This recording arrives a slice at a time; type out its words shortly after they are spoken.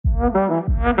And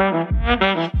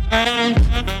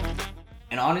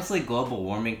honestly, global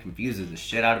warming confuses the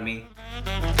shit out of me.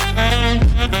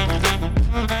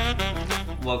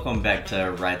 Welcome back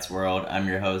to Wright's World. I'm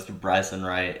your host, Bryson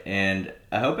Wright, and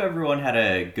I hope everyone had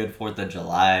a good 4th of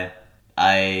July.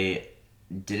 I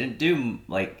didn't do,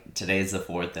 today's the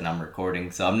 4th and I'm recording,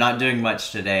 so I'm not doing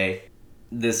much today.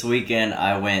 This weekend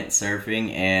I went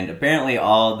surfing, and apparently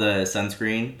all the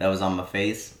sunscreen that was on my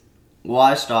face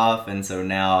washed off, and so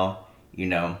now,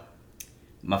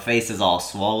 my face is all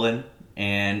swollen,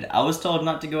 and I was told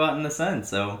not to go out in the sun,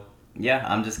 so yeah,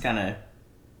 I'm just kind of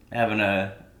having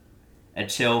a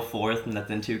chill 4th,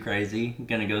 nothing too crazy. I'm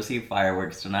gonna go see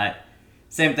fireworks tonight.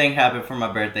 Same thing happened for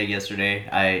my birthday yesterday.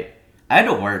 I had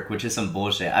to work, which is some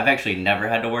bullshit. I've actually never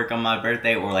had to work on my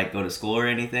birthday or go to school or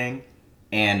anything,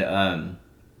 and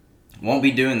won't be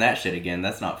doing that shit again.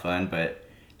 That's not fun, but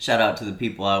shout out to the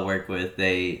people I work with.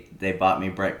 They bought me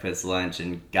breakfast, lunch,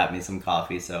 and got me some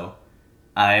coffee, so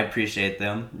I appreciate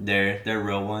them. They're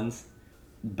real ones.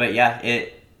 But yeah,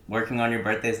 working on your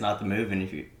birthday is not the move, and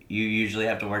if you usually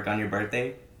have to work on your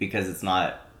birthday because it's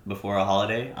not before a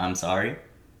holiday, I'm sorry,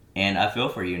 and I feel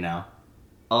for you now.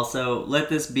 Also, let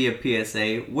this be a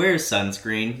PSA: wear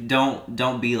sunscreen.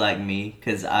 Don't be like me,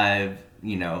 because I've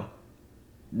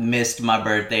missed my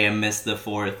birthday and missed the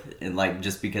 4th, and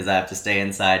just because I have to stay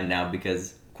inside now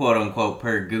because quote unquote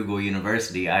per Google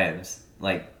University I have it's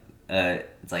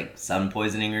like sun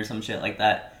poisoning or some shit like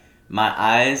that. My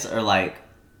eyes are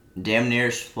damn near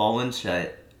swollen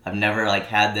shut. I've never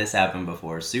had this happen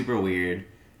before. Super weird.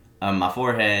 My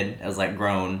forehead has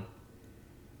grown.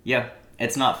 Yeah,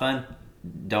 it's not fun.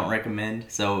 Don't recommend.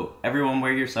 So everyone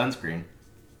wear your sunscreen.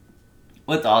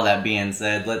 With all that being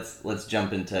said, let's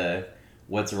jump into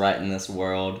what's right in this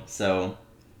world. So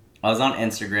I was on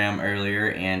Instagram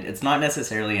earlier, and it's not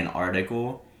necessarily an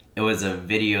article. It was a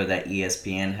video that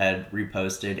ESPN had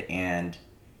reposted, and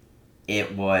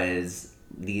it was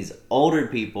these older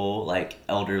people,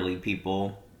 elderly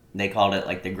people. They called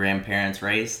it the grandparents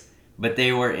race, but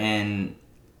they were in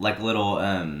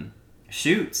little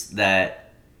chutes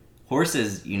that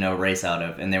horses race out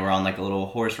of, and they were on a little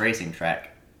horse racing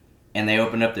track, and they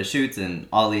opened up the chutes, and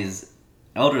all these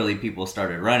elderly people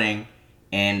started running,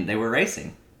 and they were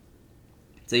racing.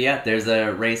 So yeah, there's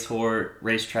a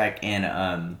racetrack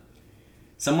in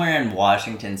somewhere in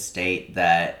Washington State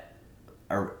that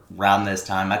around this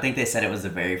time, I think they said it was the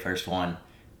very first one,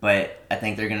 but I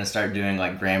think they're gonna start doing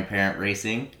grandparent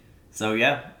racing. So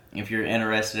yeah, if you're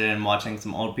interested in watching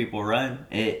some old people run,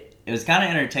 it was kind of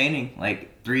entertaining.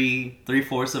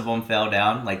 Three-fourths of them fell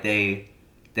down. They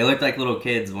looked like little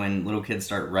kids when little kids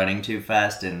start running too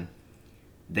fast and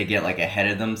they get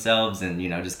ahead of themselves and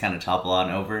just kind of topple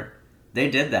on over. They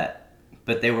did that,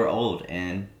 but they were old,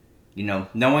 and no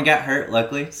one got hurt,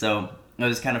 luckily, so it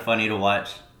was kind of funny to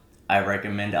watch. I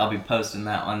recommend. I'll be posting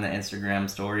that on the Instagram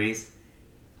stories.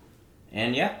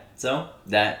 And yeah, so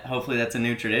hopefully that's a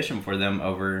new tradition for them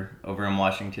over in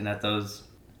Washington at those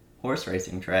horse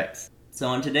racing tracks. So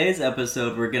on today's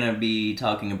episode, we're gonna be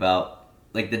talking about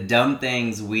the dumb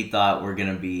things we thought were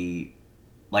gonna be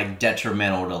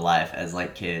detrimental to life as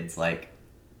kids,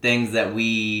 things that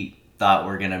we thought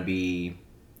were gonna be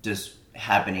just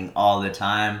happening all the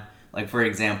time. For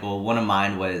example, one of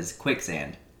mine was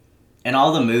quicksand. In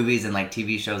all the movies and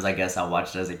TV shows I guess I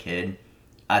watched as a kid,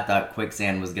 I thought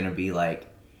quicksand was gonna be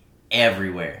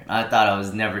everywhere. I thought I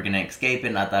was never gonna escape it,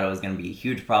 and I thought it was gonna be a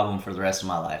huge problem for the rest of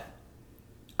my life.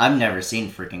 I've never seen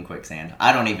freaking quicksand.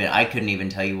 I couldn't even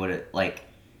tell you what it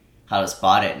how to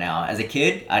spot it now. As a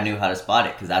kid, I knew how to spot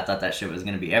it because I thought that shit was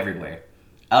going to be everywhere.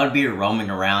 I would be roaming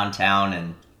around town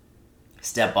and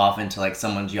step off into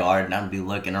someone's yard, and I'd be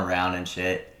looking around and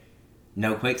shit.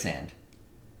 No quicksand.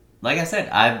 Like I said,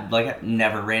 I've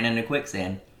never ran into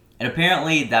quicksand. And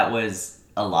apparently that was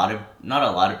not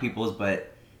a lot of people's,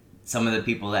 but some of the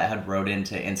people that had wrote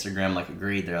into Instagram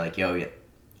agreed. They're yo, yeah,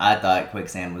 I thought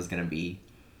quicksand was going to be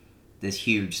this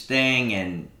huge thing,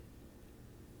 and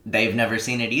they've never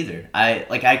seen it either.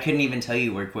 I couldn't even tell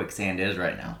you where quicksand is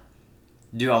right now.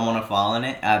 Do I want to fall in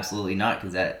it? Absolutely not,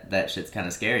 because that shit's kind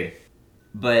of scary.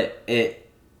 But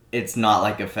it's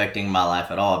not affecting my life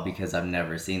at all because I've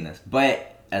never seen this.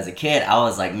 But as a kid, I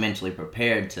was mentally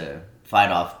prepared to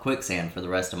fight off quicksand for the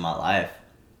rest of my life.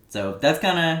 So that's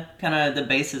kind of the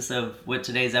basis of what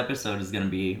today's episode is going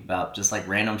to be about. Just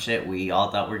random shit we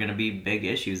all thought were going to be big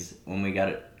issues when we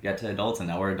got to adults, and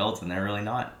now we're adults and they're really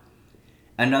not.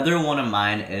 Another one of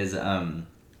mine is the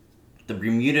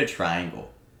Bermuda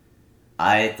Triangle.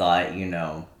 I thought,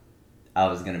 I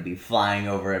was going to be flying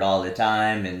over it all the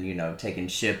time and, taking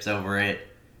ships over it.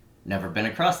 Never been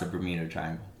across the Bermuda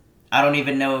Triangle. I don't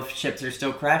even know if ships are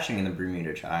still crashing in the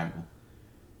Bermuda Triangle.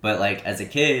 But like as a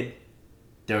kid,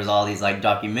 there was all these like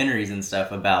documentaries and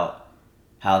stuff about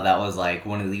how that was like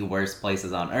one of the worst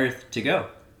places on Earth to go,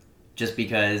 just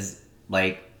because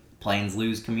like planes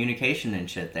lose communication and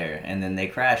shit there, and then they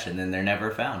crash, and then they're never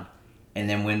found. And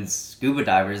then when scuba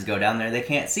divers go down there, they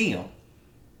can't see them.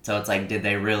 So it's like, did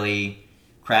they really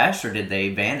crash or did they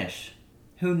vanish?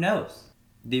 Who knows?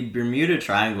 The Bermuda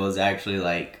Triangle is actually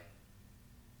like,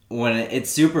 it's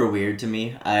super weird to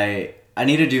me. I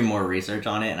need to do more research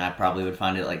on it, and I probably would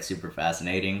find it like super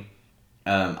fascinating.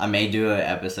 I may do an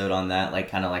episode on that, like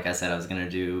kind of like I said I was gonna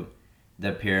do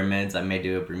the pyramids. I may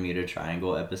do a Bermuda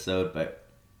Triangle episode, but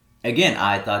again,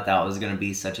 I thought that was gonna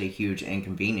be such a huge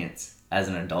inconvenience as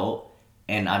an adult,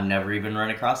 and I've never even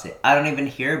run across it. I don't even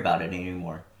hear about it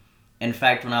anymore. In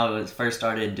fact, when I was first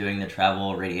started doing the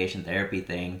travel radiation therapy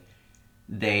thing,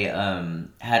 they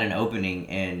had an opening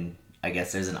in, I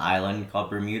guess there's an island called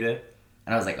Bermuda,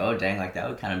 and I was like, oh dang, like that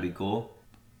would kind of be cool.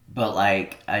 But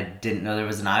like, I didn't know there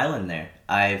was an island there.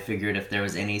 I figured if there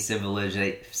was any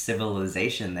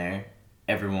civilization there,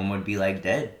 everyone would be like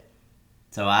dead.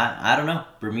 So I don't know.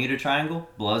 Bermuda Triangle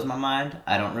blows my mind.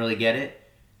 I don't really get it,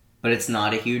 but it's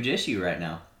not a huge issue right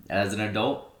now. As an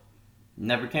adult,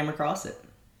 never came across it.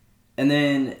 And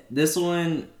then this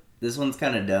one's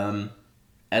kind of dumb.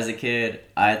 As a kid,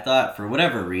 I thought, for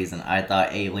whatever reason, I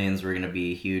thought aliens were going to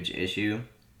be a huge issue.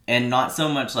 And not so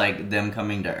much like them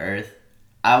coming to Earth.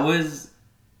 I was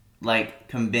like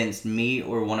convinced me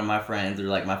or one of my friends or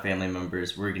like my family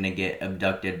members were going to get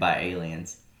abducted by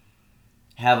aliens.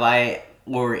 Have I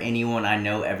or anyone I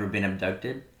know ever been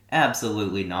abducted?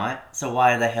 Absolutely not. So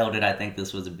why the hell did I think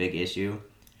this was a big issue?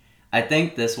 I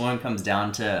think this one comes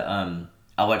down to,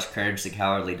 I watched Courage the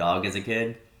Cowardly Dog as a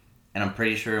kid, and I'm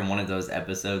pretty sure in one of those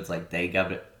episodes, like, they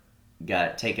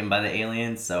got taken by the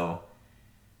aliens, so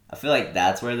I feel like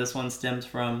that's where this one stems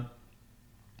from.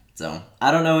 So,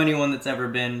 I don't know anyone that's ever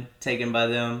been taken by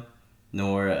them,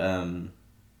 nor,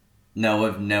 know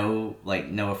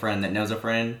a friend that knows a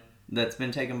friend that's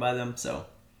been taken by them, so.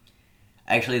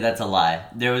 Actually, that's a lie.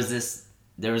 There was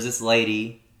this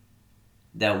lady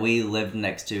that we lived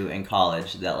next to in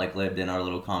college that, like, lived in our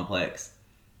little complex.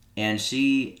 And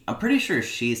I'm pretty sure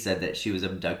she said that she was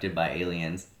abducted by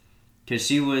aliens. Because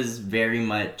she was very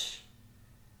much,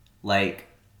 like,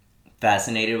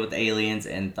 fascinated with aliens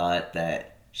and thought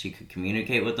that she could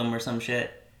communicate with them or some shit.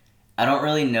 I don't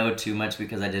really know too much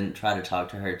because I didn't try to talk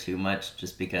to her too much,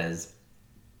 just because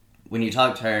when you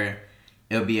talk to her,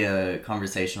 it would be a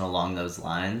conversation along those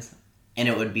lines, and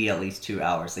it would be at least 2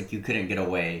 hours. Like, you couldn't get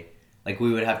away. Like,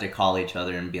 we would have to call each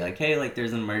other and be like, hey, like,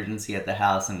 there's an emergency at the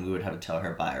house, and we would have to tell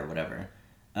her bye or whatever.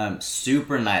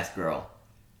 Super nice girl.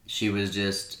 She was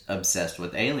just obsessed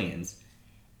with aliens.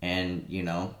 And, you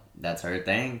know, that's her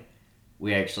thing.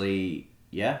 We actually,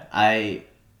 I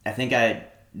think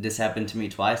this happened to me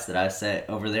twice, that I sat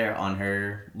over there on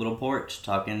her little porch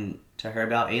talking to her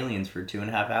about aliens for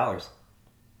 2.5 hours.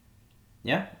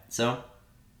 Yeah, so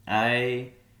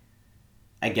I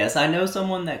guess I know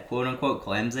someone that quote-unquote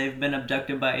claims they've been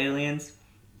abducted by aliens.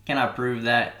 Can I prove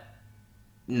that?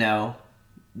 No.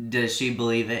 Does she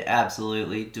believe it?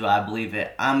 Absolutely. Do I believe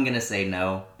it? I'm gonna say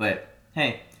no, but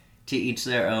hey, to each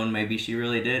their own. Maybe she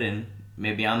really did, and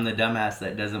maybe I'm the dumbass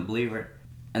that doesn't believe her.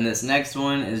 And this next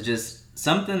one is just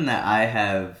something that I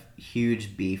have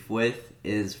huge beef with,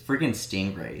 is freaking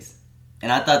stingrays.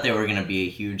 And I thought they were gonna be a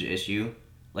huge issue,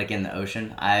 like in the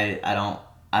ocean. I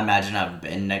imagine I've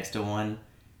been next to one,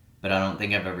 but I don't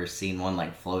think I've ever seen one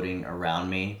like floating around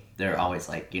me. They're always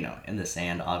like, you know, in the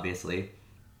sand, obviously.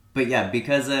 But yeah,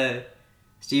 because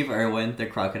Steve Irwin, the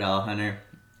crocodile hunter,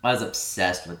 I was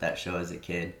obsessed with that show as a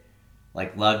kid.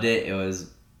 Like, loved it. It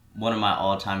was one of my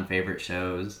all-time favorite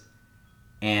shows.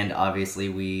 And obviously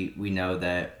we know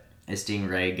that a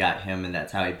stingray got him, and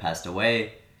that's how he passed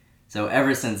away. So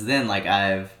ever since then, like,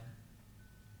 I've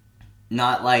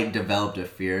not like developed a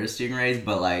fear of stingrays,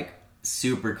 but like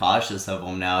super cautious of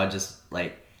them now. Just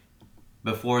like,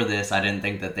 before this, I didn't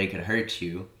think that they could hurt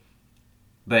you,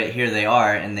 but here they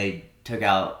are, and they took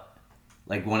out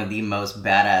like one of the most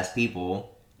badass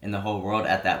people in the whole world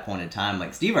at that point in time.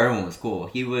 Like, Steve Irwin was cool.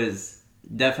 He was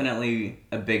definitely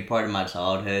a big part of my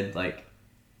childhood. Like,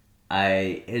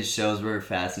 his shows were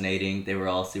fascinating. They were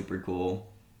all super cool.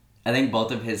 I think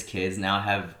both of his kids now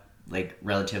have like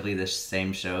relatively the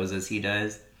same shows as he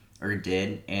does or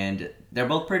did, and they're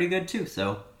both pretty good too.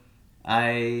 So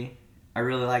I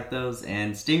really like those.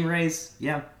 And stingrays,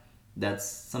 yeah, that's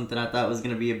something I thought was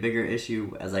going to be a bigger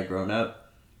issue as I grown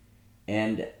up.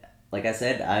 And like I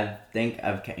said, I think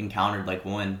I've encountered like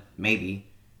one, maybe,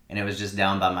 and it was just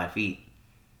down by my feet.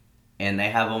 and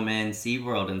they have them in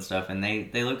SeaWorld and stuff, and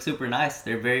they look super nice.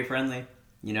 They're very friendly.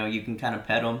 You know, you can kind of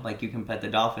pet them like you can pet the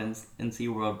dolphins in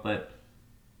SeaWorld, but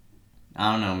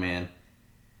I don't know, man.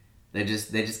 They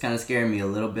just kind of scare me a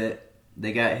little bit.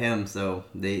 They got him, so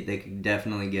they could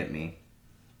definitely get me.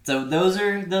 So those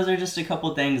are just a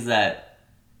couple things that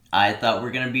I thought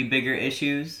were gonna be bigger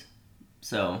issues.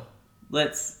 So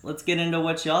let's get into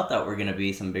what y'all thought were gonna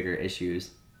be some bigger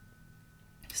issues.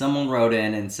 Someone wrote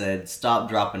in and said, "Stop,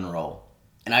 drop, and roll,"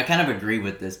 and I kind of agree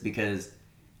with this because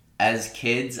as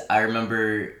kids, I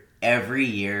remember every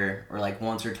year or like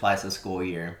once or twice a school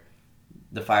year,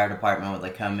 the fire department would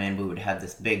like come in. We would have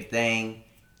this big thing,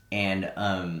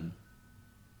 and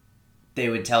they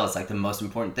would tell us like the most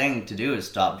important thing to do is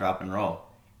stop, drop, and roll.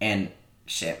 And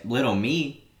shit, little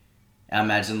me, I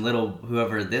imagine little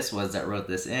whoever this was that wrote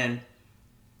this in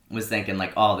was thinking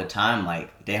like all the time,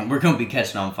 like, damn, we're gonna be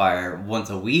catching on fire once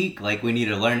a week. Like, we need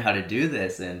to learn how to do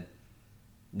this, and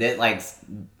that like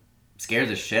scared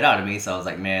the shit out of me. So I was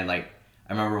like, man, like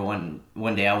I remember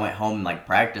one day I went home and like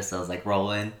practiced. I was like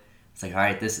rolling. It's like, all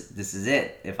right, this is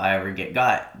it. If I ever get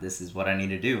got, this is what I need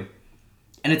to do.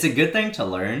 And it's a good thing to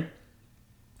learn,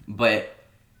 but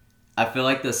I feel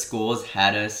like the schools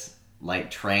had us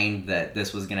like trained that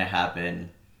this was gonna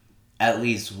happen at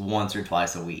least once or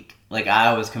twice a week. Like,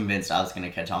 I was convinced I was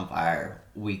gonna catch on fire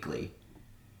weekly.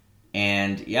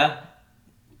 And yeah,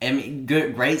 I mean,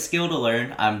 great skill to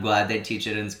learn. I'm glad they teach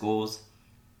it in schools.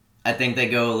 I think they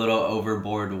go a little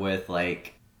overboard with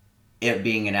like it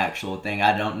being an actual thing.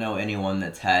 I don't know anyone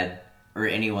that's had or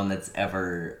anyone that's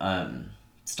ever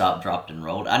stopped, dropped, and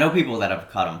rolled. I know people that have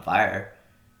caught on fire,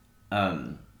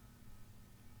 but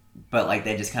like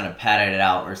they just kind of patted it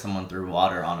out or someone threw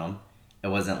water on them. It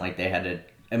wasn't like they had to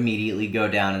immediately go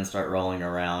down and start rolling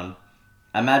around.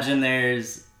 I imagine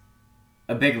there's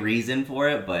a big reason for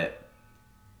it,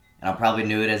 and I probably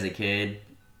knew it as a kid.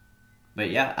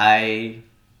 But yeah, I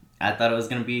thought it was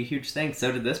going to be a huge thing.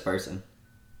 So did this person.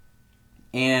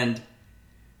 And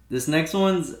this next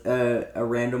one's a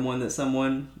random one that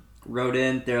someone wrote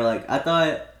in. They're like, I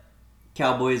thought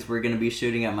cowboys were going to be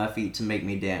shooting at my feet to make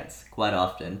me dance quite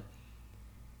often.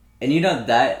 And you know,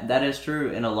 that is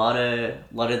true in a lot of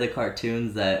the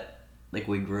cartoons that like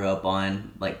we grew up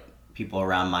on, like people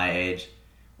around my age,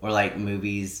 or like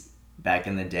movies back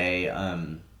in the day.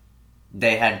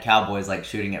 They had cowboys like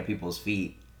shooting at people's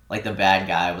feet. Like the bad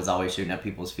guy was always shooting at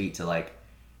people's feet to like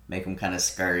make them kind of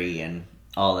scurry and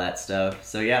all that stuff.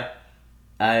 So yeah,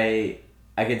 I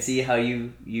could see how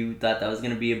you thought that was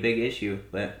gonna be a big issue,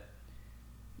 but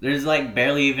there's like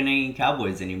barely even any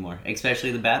cowboys anymore,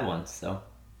 especially the bad ones. So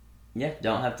yeah,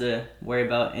 don't have to worry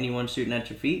about anyone shooting at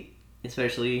your feet,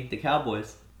 especially the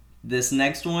cowboys. This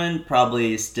next one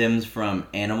probably stems from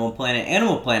Animal Planet.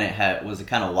 Animal Planet was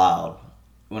kind of wild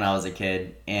when I was a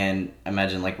kid, and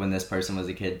imagine like when this person was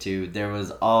a kid too. There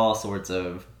was all sorts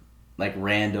of like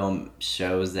random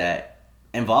shows that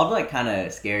involved like kind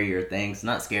of scarier things.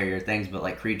 Not scarier things, but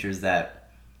like creatures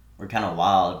that were kind of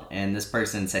wild. And this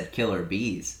person said killer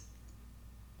bees.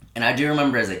 And I do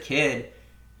remember as a kid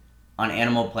on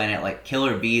Animal Planet, like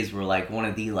killer bees were like one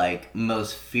of the like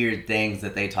most feared things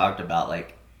that they talked about.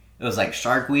 Like it was like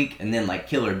Shark Week and then like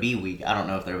Killer Bee Week. I don't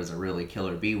know if there was a really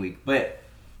Killer Bee Week, but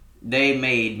they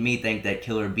made me think that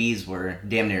killer bees were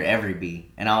damn near every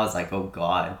bee. And I was like, oh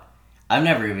god, I've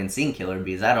never even seen killer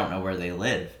bees. I don't know where they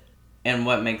live. And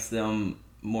what makes them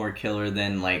more killer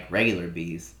than like regular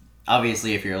bees?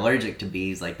 Obviously, if you're allergic to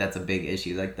bees, like that's a big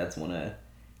issue. Like that's kind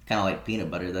of like peanut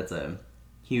butter. That's a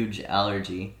huge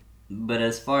allergy. But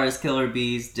as far as killer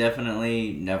bees,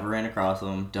 definitely never ran across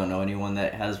them. Don't know anyone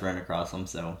that has run across them,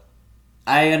 so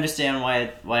I understand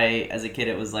why as a kid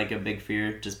it was like a big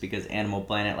fear, just because Animal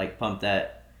Planet like pumped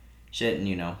that shit and,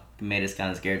 you know, made us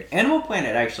kind of scared. Animal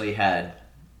Planet actually had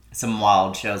some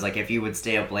wild shows. Like if you would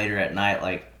stay up later at night,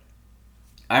 like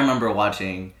I remember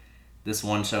watching this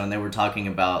one show and they were talking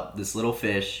about this little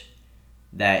fish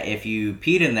that if you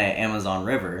peed in the Amazon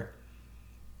River,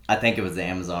 I think it was the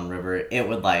Amazon River, it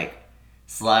would like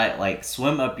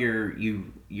swim up your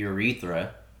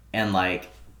urethra, and like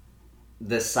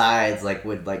the sides like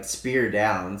would like spear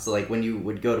down, so like when you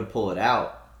would go to pull it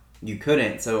out you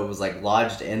couldn't, so it was like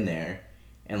lodged in there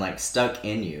and like stuck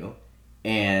in you.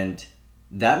 And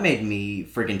that made me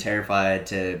freaking terrified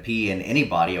to pee in any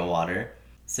body of water.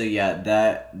 So yeah,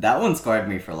 that one scarred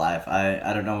me for life.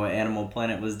 I don't know what Animal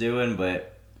Planet was doing,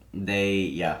 but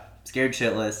they scared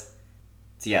shitless.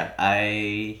 So yeah,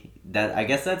 I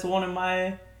guess that's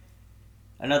another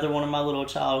one of my little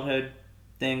childhood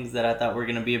things that I thought were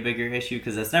gonna be a bigger issue,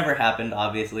 because it's never happened,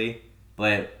 obviously,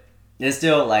 but it's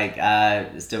still like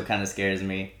it still kind of scares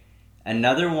me.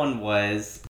 Another one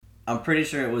was I'm pretty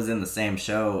sure it was in the same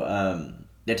show.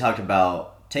 They talked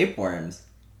about tapeworms,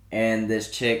 and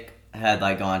this chick had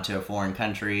like gone to a foreign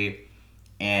country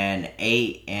and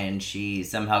ate, and she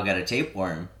somehow got a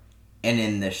tapeworm. And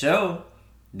in the show,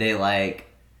 they like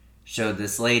showed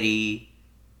this lady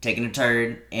taking a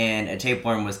turd, and a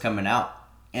tapeworm was coming out,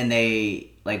 and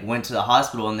they like went to the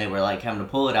hospital, and they were like having to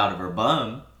pull it out of her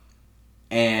bum,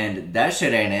 and that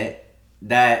shit ain't it.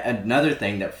 That another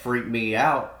thing that freaked me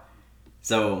out.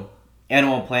 So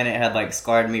Animal Planet had like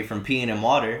scarred me from peeing in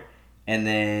water, and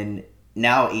then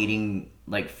now eating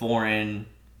like foreign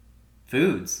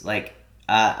foods. Like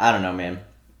I don't know, man.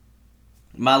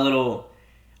 My little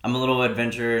I'm a little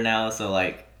adventurer now, so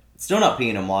like still not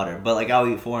peeing in water, but like I'll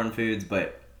eat foreign foods.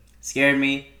 But scared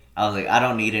me. I was like, I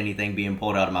don't need anything being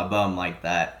pulled out of my bum like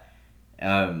that.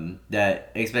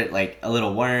 That expect like a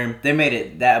little worm. They made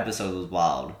it. That episode was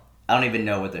wild. I don't even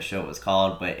know what the show was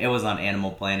called, but it was on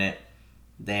Animal Planet.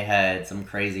 They had some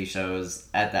crazy shows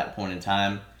at that point in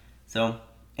time. So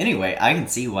anyway, I can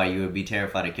see why you would be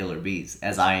terrified of killer bees,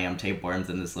 as I am tapeworms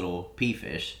and this little pea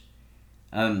fish.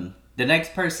 The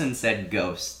next person said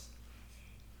ghosts,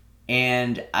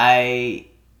 and I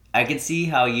could see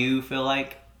how you feel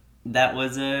like that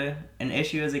was an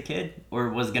issue as a kid, or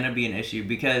was gonna be an issue,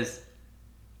 because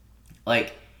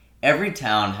like every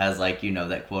town has like, you know,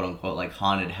 that quote unquote like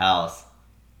haunted house,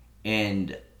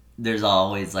 and there's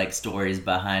always like stories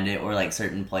behind it, or like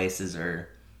certain places are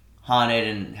haunted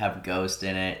and have ghosts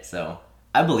in it. So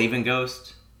I believe in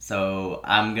ghosts, so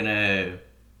I'm gonna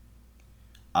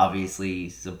obviously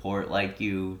support like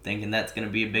you thinking that's gonna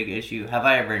be a big issue. Have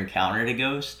I ever encountered a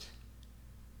ghost?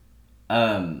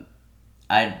 um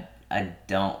I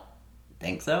don't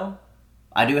think so.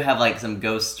 I do have like some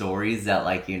ghost stories that,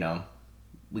 like, you know,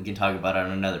 we can talk about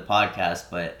on another podcast,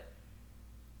 but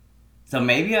so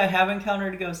maybe I have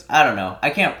encountered a ghost. I don't know. I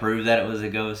can't prove that it was a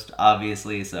ghost,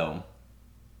 obviously, so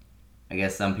I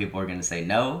guess some people are going to say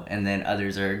no, and then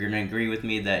others are going to agree with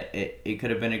me that it could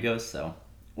have been a ghost, so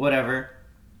whatever.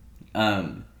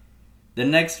 Um, the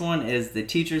next one is the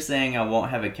teacher saying I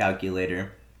won't have a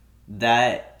calculator.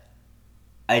 That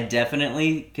I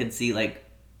definitely could see, like,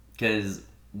 because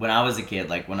when I was a kid,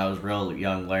 like when I was real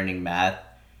young learning math,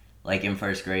 like in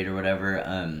first grade or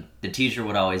whatever, the teacher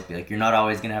would always be like, you're not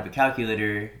always going to have a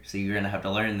calculator, so you're going to have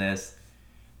to learn this.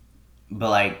 But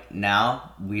like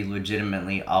now, we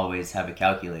legitimately always have a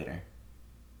calculator.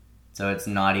 So it's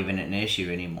not even an issue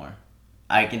anymore.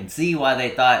 I can see why they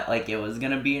thought like it was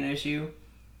going to be an issue,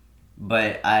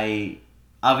 but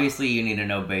obviously you need to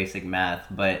know basic math,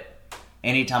 but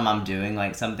anytime I'm doing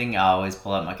like something, I always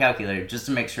pull out my calculator just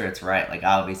to make sure it's right. Like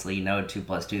obviously, you know, 2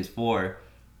 plus 2 is 4,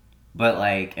 but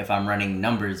like if I'm running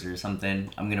numbers or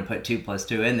something, I'm gonna put 2 plus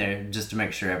 2 in there just to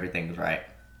make sure everything's right.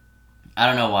 I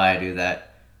don't know why I do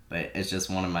that, but it's just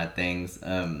one of my things.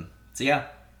 So yeah,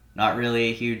 not really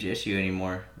a huge issue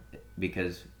anymore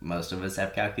because most of us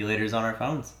have calculators on our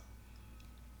phones.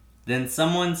 Then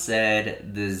someone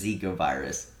said the Zika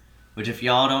virus, which if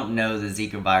y'all don't know, the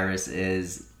Zika virus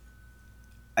is,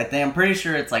 I'm pretty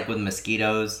sure it's like with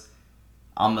mosquitoes,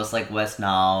 almost like West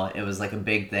Nile. It was like a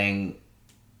big thing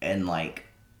in like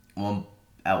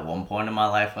at one point in my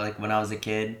life, like when I was a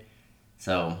kid.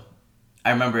 So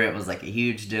I remember it was like a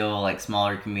huge deal. Like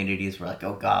smaller communities were like,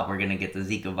 "Oh God, we're gonna get the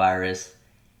Zika virus,"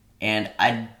 and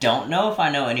I don't know if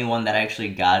I know anyone that actually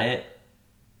got it,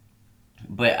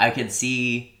 but I could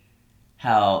see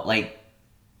how like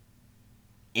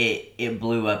it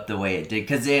blew up the way it did,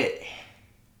 because it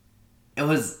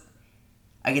was,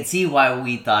 I could see why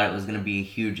we thought it was going to be a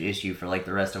huge issue for like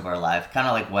the rest of our life, kind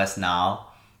of like West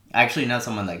Nile. I actually know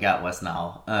someone that got West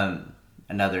Nile,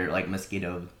 another like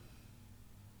mosquito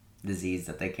disease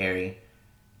that they carry.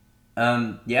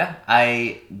 Yeah,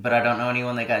 but I don't know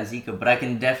anyone that got Zika, but I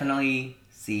can definitely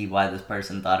see why this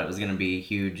person thought it was going to be a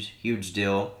huge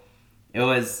deal. It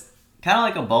was kind of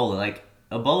like Ebola. Like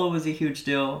Ebola was a huge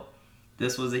deal.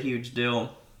 This was a huge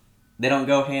deal. They don't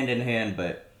go hand in hand,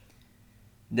 but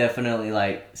definitely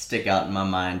like stick out in my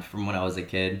mind from when I was a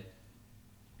kid.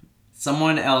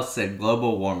 Someone else said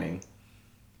global warming.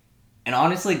 And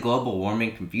honestly, global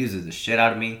warming confuses the shit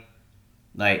out of me.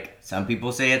 Like, some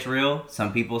people say it's real,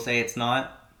 some people say it's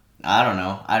not. I don't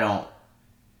know.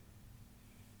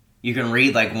 You can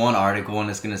read like one article and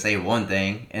it's going to say one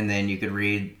thing, and then you could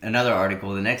read another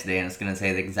article the next day and it's going to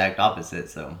say the exact opposite.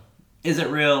 So, is it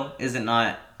real? Is it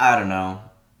not? I don't know.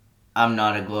 I'm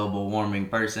not a global warming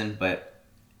person, but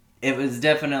it was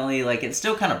definitely like, it's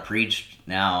still kind of preached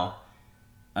now.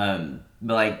 But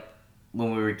like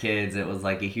when we were kids, it was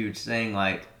like a huge thing,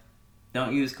 like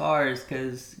don't use cars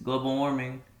because global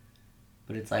warming.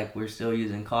 But it's like we're still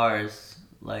using cars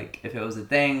Like, if it was a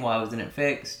thing, why wasn't it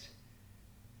fixed?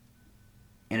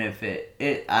 And if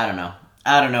I don't know.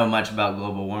 I don't know much about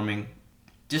global warming.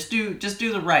 Just do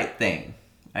the right thing,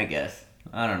 I guess.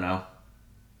 I don't know.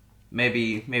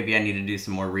 Maybe I need to do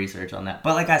some more research on that.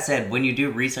 But like I said, when you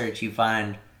do research, you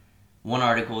find one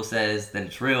article says that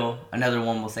it's real, another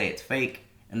one will say it's fake,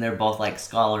 and they're both like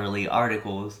scholarly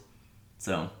articles.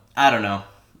 So, I don't know.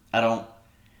 I don't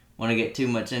want to get too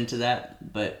much into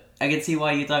that, but I can see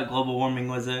why you thought global warming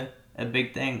was a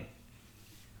big thing.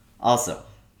 Also,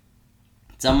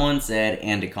 someone said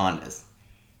anacondas.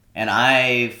 And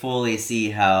I fully see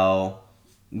how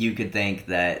you could think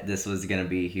that this was going to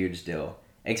be a huge deal.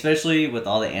 Especially with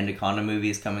all the anaconda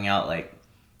movies coming out. Like,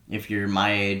 if you're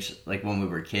my age, like when we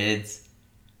were kids,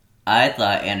 I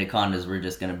thought anacondas were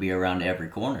just going to be around every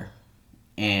corner.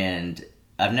 And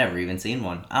I've never even seen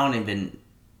one. I don't even,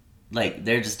 like,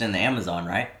 they're just in the Amazon,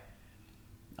 right?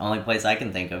 Only place I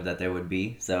can think of that there would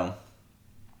be. So,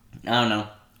 I don't know.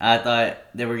 I thought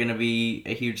they were going to be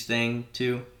a huge thing,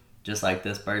 too. Just like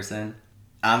this person.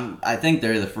 I think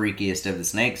they're the freakiest of the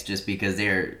snakes just because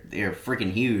they're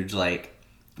freaking huge. Like,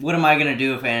 what am I going to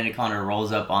do if an anaconda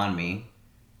rolls up on me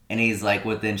and he's, like,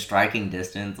 within striking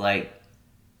distance? Like,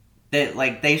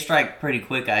 they strike pretty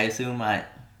quick, I assume.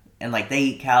 And, like, they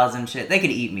eat cows and shit. They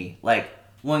could eat me. Like,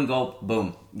 one gulp,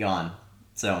 boom, gone.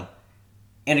 So,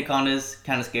 anacondas,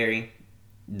 kind of scary.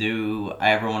 Do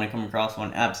I ever want to come across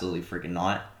one? Absolutely freaking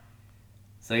not.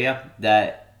 So, yeah,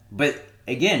 but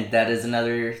again, that is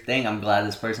another thing. I'm glad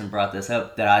this person brought this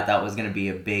up that I thought was going to be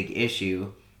a big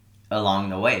issue along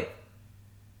the way.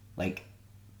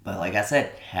 But like I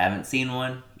said, haven't seen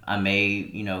one. I may,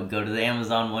 go to the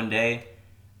Amazon one day,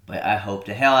 but I hope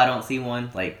to hell I don't see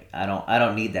one. Like, I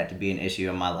don't need that to be an issue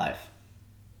in my life.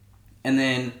 And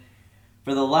then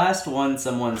for the last one,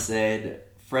 someone said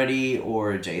Freddy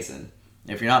or Jason.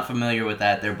 If you're not familiar with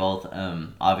that, they're both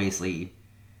obviously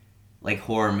like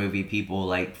horror movie people.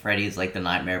 Like, Freddy's like the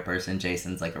nightmare person,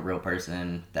 Jason's like a real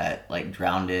person that like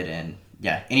drowned it, and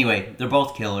yeah. Anyway, they're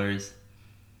both killers.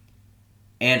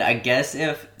 And I guess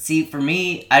for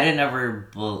me, I didn't ever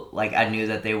I knew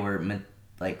that they were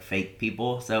like fake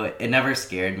people, so it never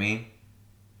scared me.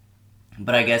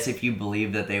 But I guess if you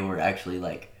believe that they were actually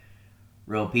like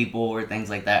real people or things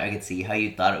like that, I could see how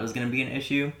you thought it was going to be an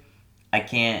issue. I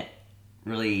can't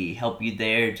really help you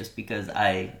there just because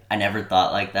I never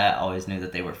thought like that. I always knew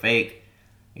that they were fake.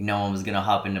 Like, no one was gonna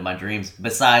hop into my dreams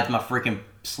besides my freaking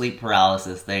sleep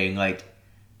paralysis thing. Like,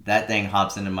 that thing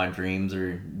hops into my dreams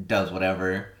or does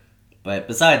whatever. But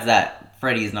besides that,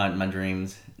 Freddy's not in my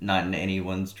dreams, not in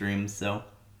anyone's dreams. So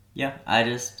yeah, I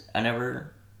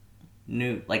never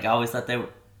knew. Like, I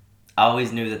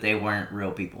always knew that they weren't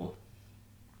real people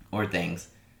or things.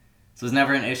 So it was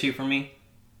never an issue for me.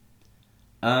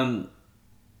 So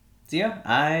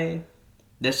yeah,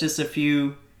 that's just a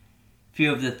few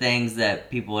of the things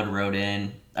that people had wrote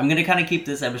in. I'm gonna kind of keep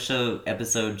this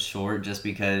episode short just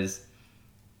because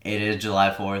it is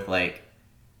July 4th. Like,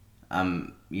 I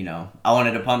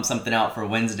wanted to pump something out for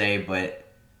Wednesday, but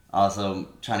also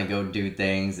trying to go do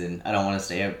things, and I don't want to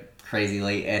stay up crazy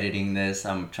late editing this.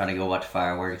 I'm trying to go watch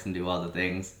fireworks and do all the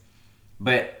things.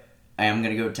 But I am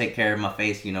gonna go take care of my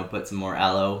face, put some more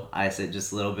aloe, ice it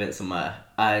just a little bit so my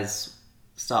eyes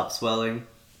stop swelling.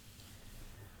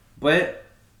 But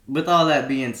with all that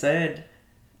being said,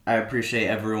 I appreciate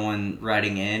everyone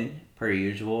writing in per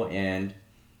usual, and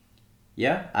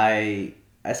yeah, I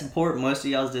support most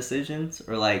of y'all's decisions,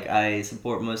 or like I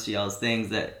support most of y'all's things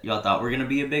that y'all thought were gonna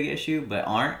be a big issue but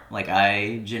aren't. Like,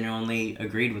 I genuinely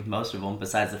agreed with most of them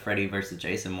besides the Freddy versus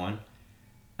Jason one.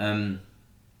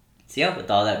 So yeah,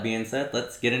 with all that being said,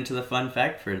 let's get into the fun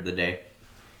fact for the day.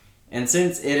 And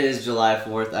since it is July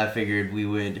 4th, I figured we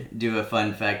would do a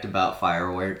fun fact about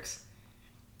fireworks.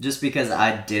 Just because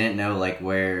I didn't know, like,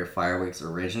 where fireworks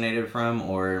originated from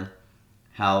or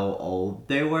how old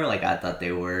they were. Like, I thought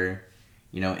they were,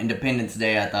 Independence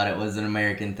Day, I thought it was an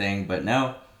American thing. But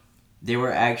no, they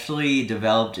were actually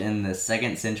developed in the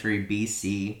 2nd century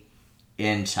BC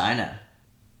in China.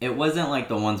 It wasn't like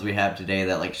the ones we have today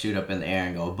that, like, shoot up in the air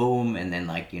and go boom, and then,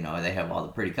 like, they have all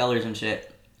the pretty colors and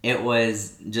shit. It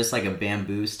was just like a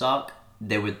bamboo stalk.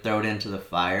 They would throw it into the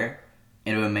fire,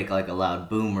 and it would make like a loud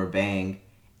boom or bang.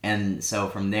 And so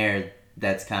from there,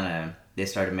 they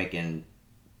started making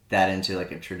that into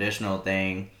like a traditional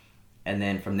thing. And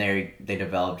then from there, they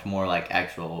developed more like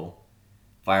actual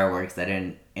fireworks that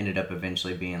ended up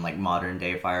eventually being like modern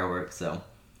day fireworks. So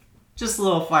just a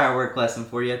little firework lesson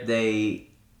for you. They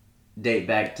date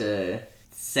back to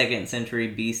 2nd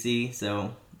century BC.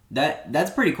 So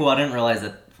that's pretty cool. I didn't realize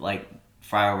that like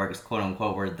fireworks, quote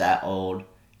unquote, were that old.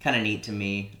 Kind of neat to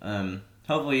me.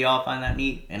 hopefully y'all find that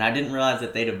neat. And I didn't realize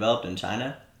that they developed in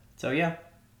China. So yeah,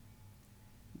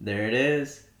 there it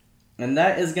is. And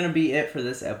that is going to be it for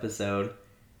this episode.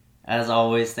 As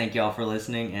always, thank y'all for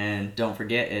listening. And don't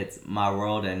forget, it's my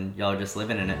world and y'all just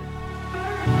living in it.